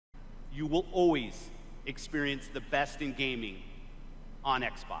you will always experience the best in gaming on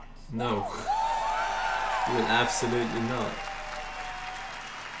Xbox. No. You will absolutely not.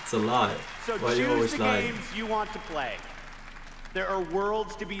 It's a lie. So Why do you choose always the lie? games you want to play. There are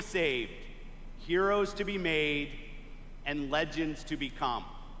worlds to be saved, heroes to be made, and legends to become.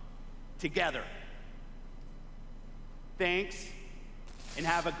 Together. Thanks, and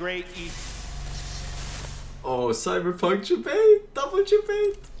have a great Easter. Oh, Cyberpunk debate! Double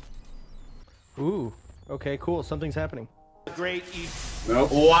debate! Ooh. Okay, cool. Something's happening. Great Easter.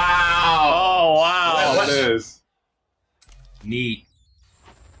 Nope. Wow! Oh, wow. What? It is. Neat.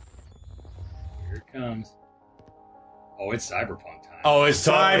 Here it comes. Oh, it's Cyberpunk time. Oh, it's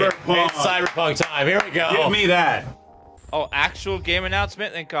Cyberpunk. It's Cyberpunk time. Here we go. Give me that. Oh, actual game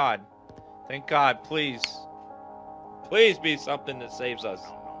announcement? Thank God. Thank God, please. Please be something that saves us.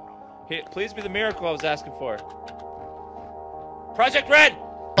 Here, please be the miracle I was asking for. Project Red!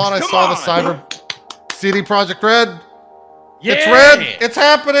 I saw the CD Projekt Red. Yeah! It's red. It's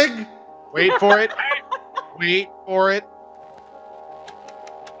happening. Wait for it. Wait for it.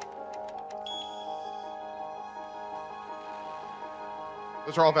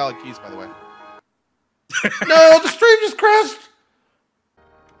 Those are all valid keys, by the way. No, the stream just crashed.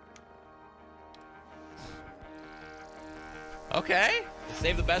 Okay.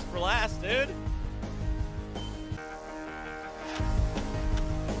 Save the best for last, dude.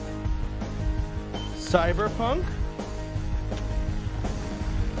 Cyberpunk?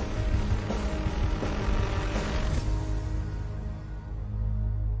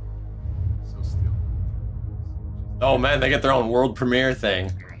 Oh man, they get their own world premiere thing.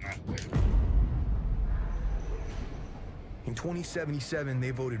 In 2077, they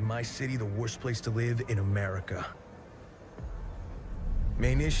voted my city the worst place to live in America.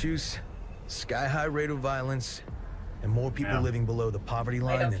 Main issues, sky-high rate of violence, and more people living below the poverty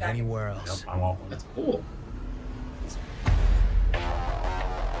line than anywhere else. Yep, I want one. That's cool.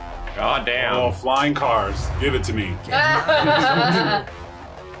 God damn. Oh, flying cars. Give it to me.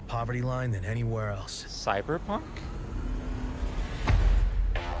 Poverty line than anywhere else. Cyberpunk?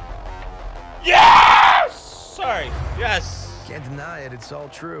 Yes! Sorry. Yes. Can't deny it, it's all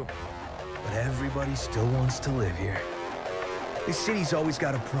true. But everybody still wants to live here. This city's always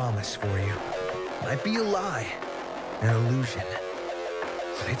got a promise for you. Might be a lie, an illusion,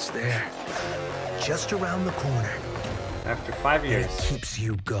 but it's there, just around the corner. After 5 years, it keeps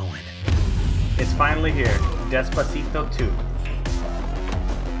you going. It's finally here. Despacito 2.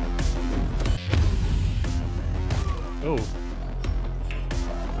 Oh.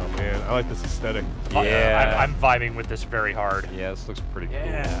 Oh man, I like this aesthetic. Yeah. I'm vibing with this very hard. Yeah, this looks pretty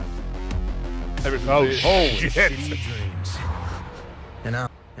Yeah. cool. Oh, holy shit. Dreams.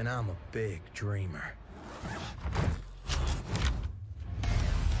 And I'm a big dreamer.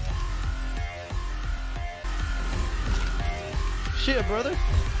 Shit, brother.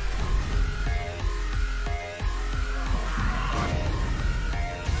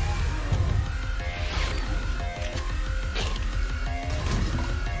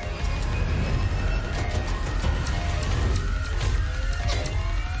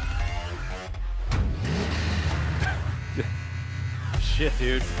 Shit,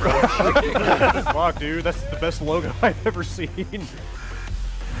 dude. Fuck, dude. That's the best logo I've ever seen.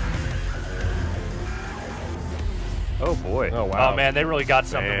 Oh boy. Oh wow. Oh man, they really got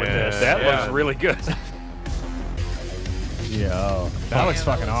something with this. That looks really good. Yo, that looks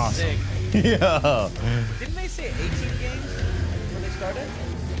fucking awesome. Yo. Didn't they say 18 games when they started?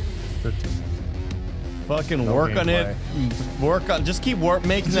 15. Fucking work on it. Work on. Just keep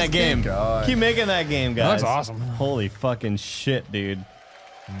making that game. Keep making that game, guys. That's awesome. Holy fucking shit, dude.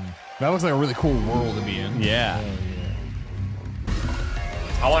 That looks like a really cool world to be in. Yeah.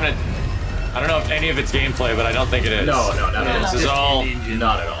 I want to. I don't know if any of it's gameplay, but I don't think it is. No, not at all. This is all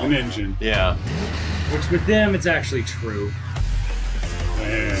not at all. An engine. Yeah. Which with them, it's actually true.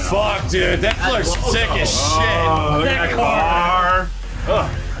 Damn. Fuck, dude, that looks sick as shit. Oh, look at that car.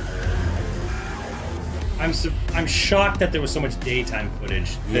 I'm shocked that there was so much daytime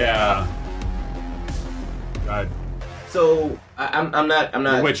footage. Yeah. God. So I'm not.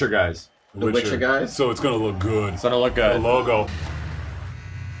 The Witcher guys. The Witcher guys. So it's gonna look good. It's gonna look good. The logo.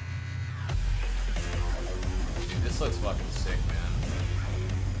 Dude, this looks fucking sick, man.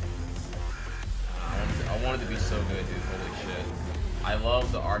 I want it to be so good, dude. Holy shit. I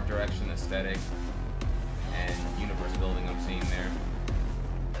love the art direction, aesthetic, and universe building I'm seeing there.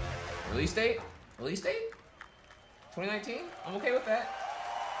 Release date? Release date? 2019? I'm okay with that.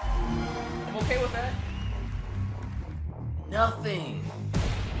 I'm okay with that. Nothing.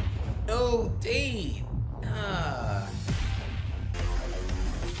 No date.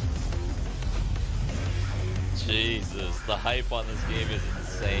 Jesus, the hype on this game is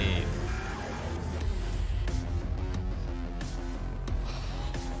insane.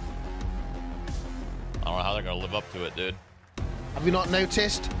 I don't know how they're gonna live up to it, dude. Have you not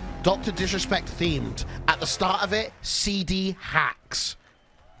noticed? Dr. Disrespect themed. At the start of it, CD hacks.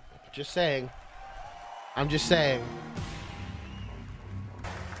 Just saying. I'm just saying.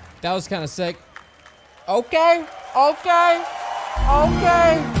 That was kind of sick. Okay, okay,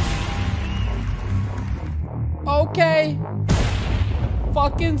 okay. Okay.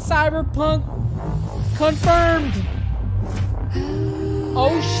 Fucking Cyberpunk confirmed.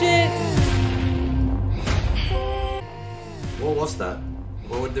 Oh shit. What was that?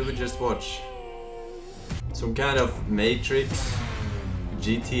 What did we just watch? Some kind of Matrix?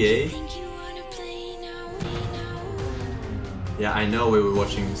 GTA? Yeah, I know we were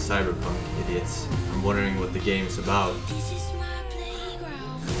watching Cyberpunk, idiots. I'm wondering what the game is about.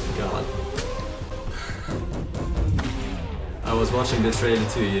 God. I was watching the trailer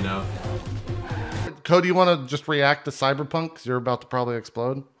too, you know. Cody, you want to just react to Cyberpunk? Because you're about to probably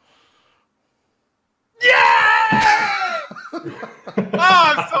explode. Oh,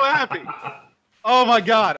 I'm so happy. Oh my god.